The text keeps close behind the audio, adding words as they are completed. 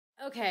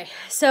Okay,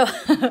 so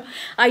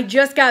I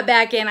just got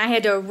back in. I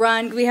had to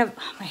run. We have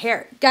my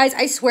hair. Guys,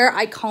 I swear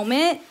I comb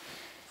it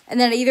and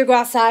then I either go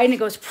outside and it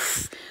goes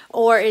poof,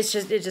 or it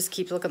just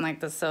keeps looking like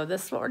this. So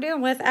this is what we're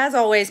dealing with as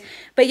always.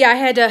 But yeah, I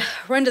had to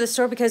run to the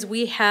store because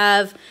we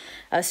have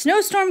a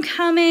snowstorm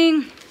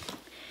coming.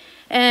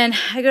 And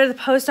I go to the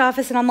post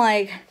office and I'm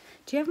like,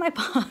 do you have my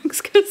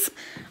box? Because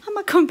I'm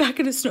not coming back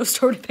in a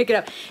snowstorm to pick it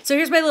up. So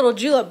here's my little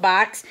Julep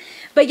box.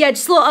 But yeah,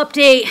 just a little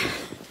update.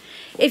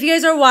 If you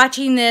guys are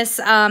watching this,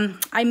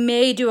 I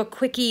may do a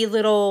quickie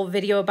little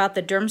video about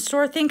the derm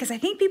store thing because I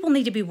think people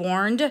need to be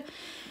warned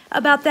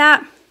about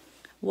that.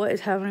 What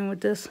is happening with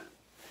this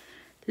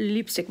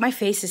lipstick? My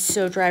face is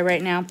so dry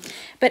right now.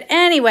 But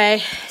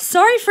anyway,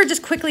 sorry for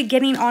just quickly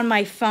getting on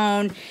my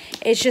phone.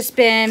 It's just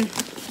been, I'm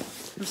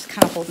just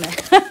kind of holding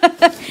it.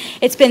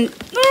 It's been,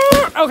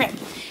 okay.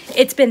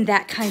 It's been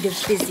that kind of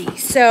busy.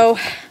 So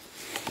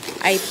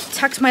I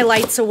tucked my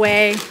lights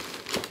away.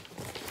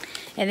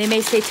 And they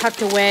may stay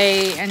tucked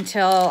away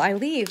until I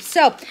leave.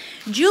 So,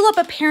 Julep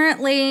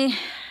apparently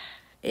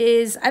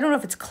is, I don't know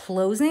if it's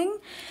closing,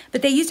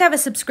 but they used to have a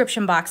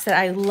subscription box that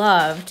I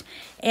loved.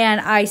 And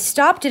I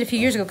stopped it a few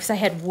years ago because I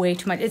had way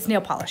too much. It's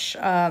nail polish. They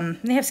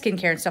have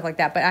skincare and stuff like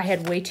that, but I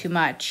had way too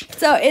much.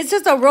 So, it's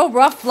just a real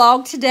rough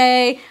vlog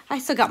today. I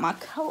still got my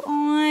coat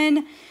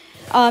on.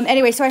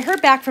 Anyway, so I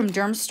heard back from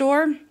Derm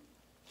Store.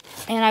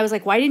 And I was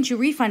like, why didn't you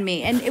refund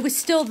me? And it was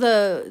still,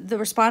 the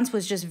response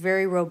was just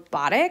very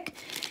robotic.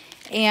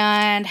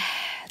 And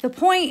the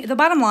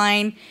bottom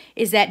line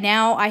is that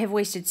now I have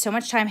wasted so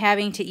much time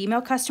having to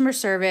email customer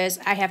service.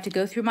 I have to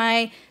go through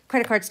my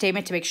credit card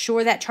statement to make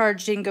sure that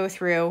charge didn't go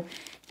through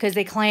because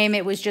they claim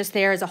it was just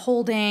there as a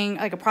holding,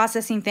 like a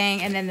processing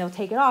thing, and then they'll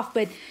take it off.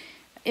 But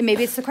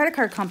maybe it's the credit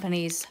card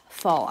company's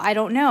fault. I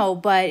don't know,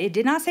 but it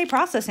did not say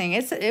processing.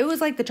 It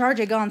was like the charge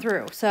had gone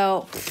through.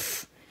 So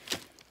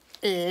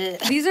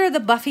these are the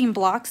buffing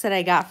blocks that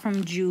I got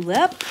from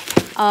Julep.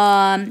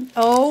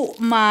 Oh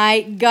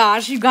my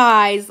gosh, you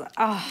guys.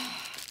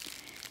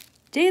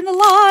 Day in the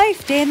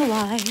life, day in the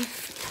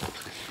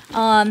life.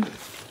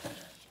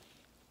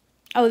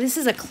 Oh, this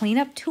is a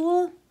cleanup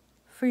tool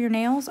for your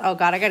nails. Oh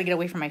God, I gotta get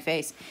away from my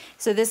face.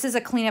 So this is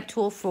a cleanup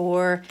tool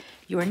for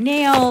your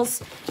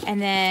nails. And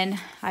then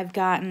I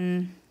got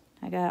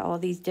all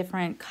these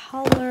different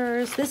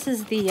colors. This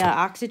is the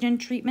oxygen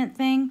treatment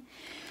thing,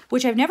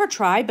 which I've never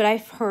tried, but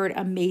I've heard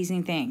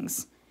amazing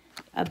things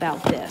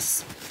about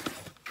this.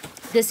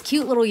 This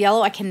cute little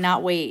yellow, I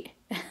cannot wait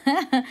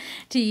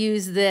to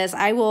use this.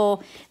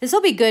 This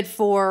will be good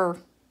for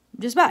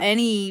just about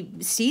any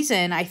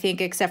season, I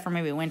think, except for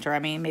maybe winter. I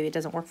mean, maybe it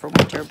doesn't work for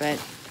winter,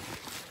 but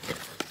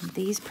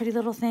these pretty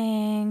little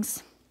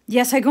things.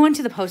 Yes, I go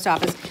into the post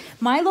office.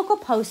 My local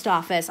post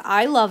office,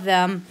 I love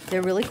them.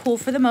 They're really cool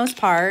for the most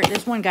part.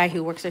 There's one guy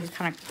who works there who's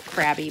kind of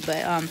crabby, but,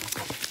 and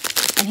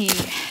he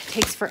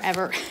takes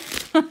forever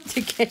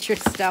to get your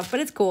stuff, but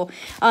it's cool.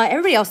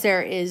 Everybody else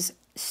there is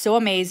so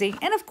amazing.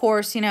 And of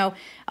course, you know,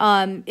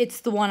 it's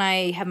the one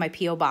I have my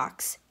P.O.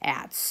 box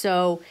at.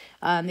 So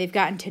they've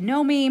gotten to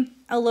know me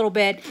a little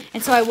bit.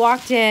 And so I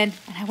walked in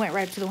and I went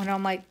right up to the window.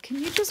 I'm like, can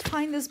you just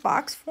find this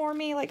box for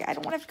me? Like, I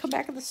don't want to have to come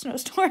back in the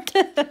snowstorm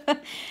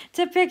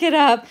to pick it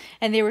up.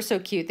 And they were so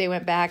cute. They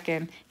went back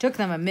and it took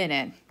them a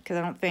minute because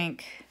I don't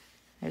think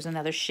there's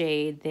another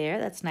shade there.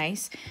 That's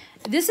nice.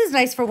 This is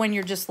nice for when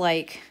you're just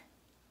like,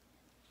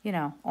 you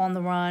know, on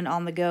the run,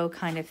 on the go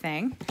kind of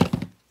thing.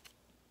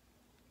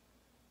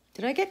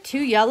 Did I get 2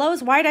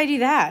 yellows? Why did I do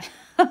that?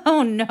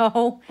 Oh,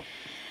 no.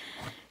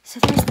 So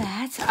there's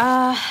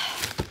that.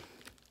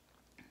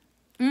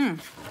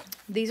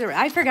 These are,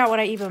 I forgot what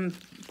I even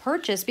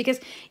purchased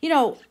because, you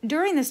know,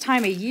 during this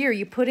time of year,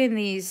 you put in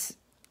these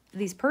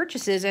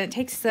purchases and it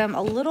takes them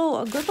a good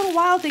little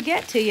while to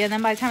get to you. And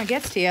then by the time it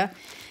gets to you,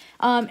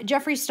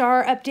 Jeffree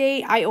Star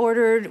update, I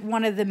ordered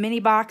one of the mini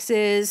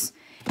boxes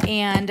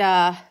and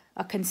a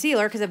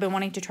concealer because I've been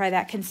wanting to try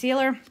that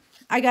concealer.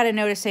 I got a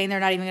notice saying they're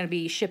not even going to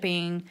be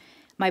shipping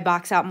my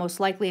box out most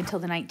likely until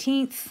the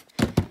 19th.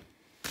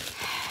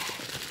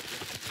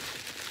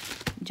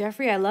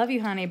 Jeffree, I love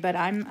you, honey, but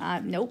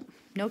nope,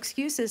 no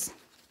excuses.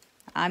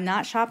 I'm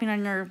not shopping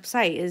on your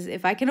site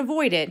if I can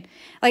avoid it.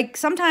 Like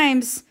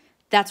sometimes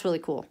that's really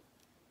cool.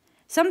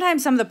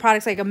 Sometimes some of the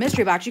products like a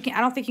mystery box,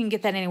 I don't think you can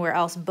get that anywhere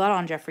else but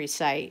on Jeffree's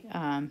site.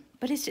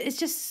 But it's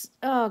just,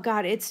 oh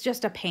God, it's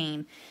just a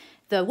pain.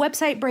 The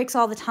website breaks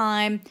all the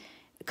time.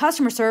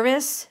 Customer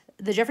service,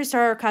 the Jeffree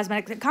Star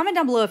Cosmetics. Comment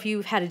down below if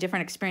you've had a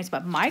different experience,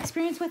 but my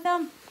experience with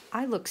them,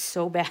 I look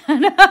so bad.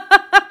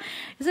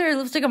 Is there a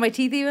lipstick on my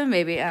teeth even?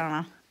 Maybe, I don't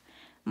know.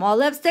 My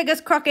lipstick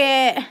is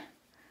crooked.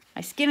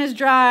 My skin is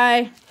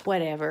dry.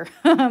 Whatever.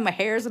 My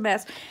hair is a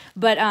mess.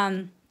 But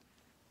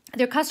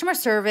their customer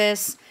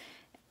service,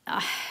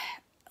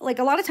 like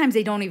a lot of times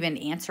they don't even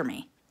answer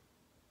me.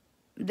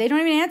 They don't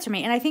even answer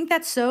me. And I think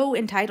that's so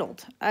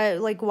entitled.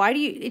 Like,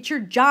 it's your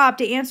job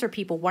to answer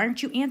people. Why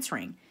aren't you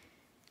answering?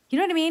 You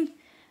know what I mean?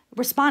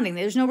 Responding.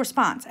 There's no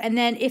response. And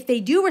then if they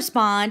do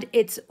respond,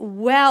 it's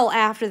well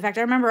after the fact.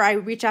 I remember I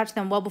reached out to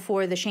them well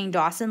before the Shane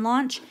Dawson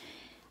launch.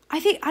 I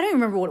don't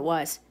remember what it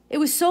was. It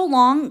was so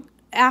long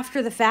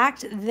after the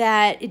fact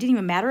that it didn't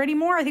even matter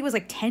anymore. I think it was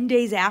like 10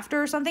 days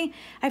after or something.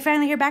 I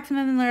finally hear back from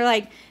them and they're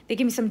like, they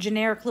give me some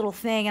generic little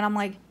thing. And I'm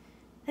like,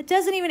 that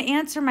doesn't even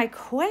answer my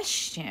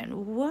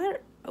question.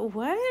 What?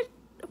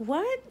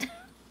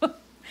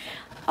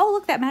 Oh,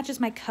 look, that matches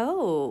my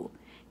coat.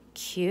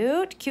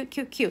 Cute, cute,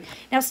 cute, cute.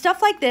 Now,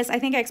 stuff like this, I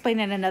think I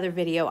explained in another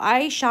video.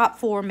 I shop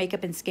for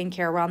makeup and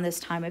skincare around this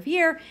time of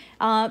year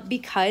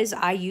because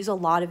I use a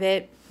lot of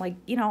it. Like,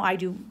 you know, I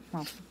do,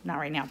 well, not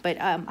right now, but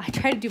I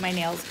try to do my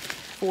nails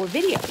for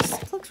videos.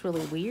 This looks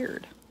really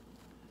weird.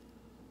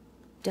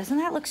 Doesn't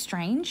that look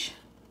strange?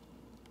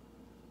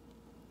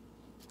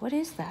 What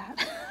is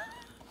that?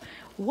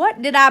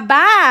 What did I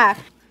buy?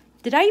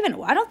 Did I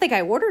even, I don't think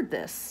I ordered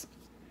this.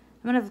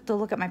 I'm going to have to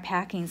look at my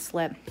packing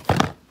slip.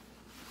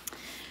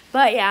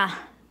 But yeah,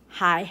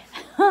 hi.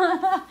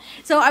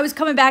 So I was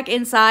coming back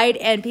inside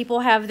and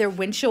people have their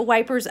windshield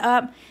wipers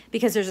up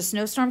because there's a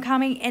snowstorm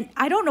coming. And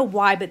I don't know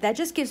why, but that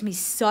just gives me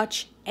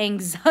such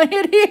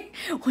anxiety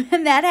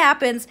when that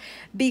happens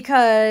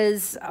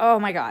because, oh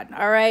my God.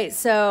 All right.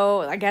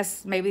 So I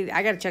guess maybe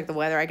I got to check the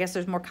weather. I guess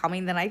there's more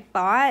coming than I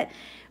thought,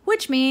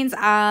 which means,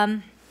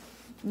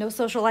 no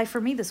social life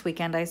for me this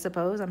weekend, I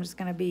suppose. I'm just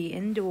going to be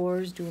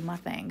indoors doing my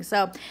thing.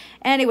 So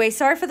anyway,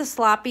 sorry for the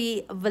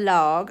sloppy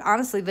vlog.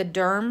 Honestly, the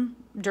derm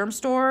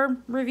store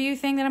review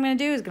thing that I'm going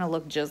to do is going to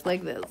look just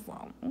like this.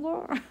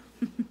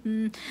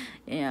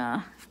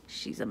 Yeah,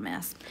 she's a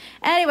mess.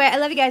 Anyway, I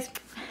love you guys.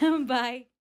 Bye.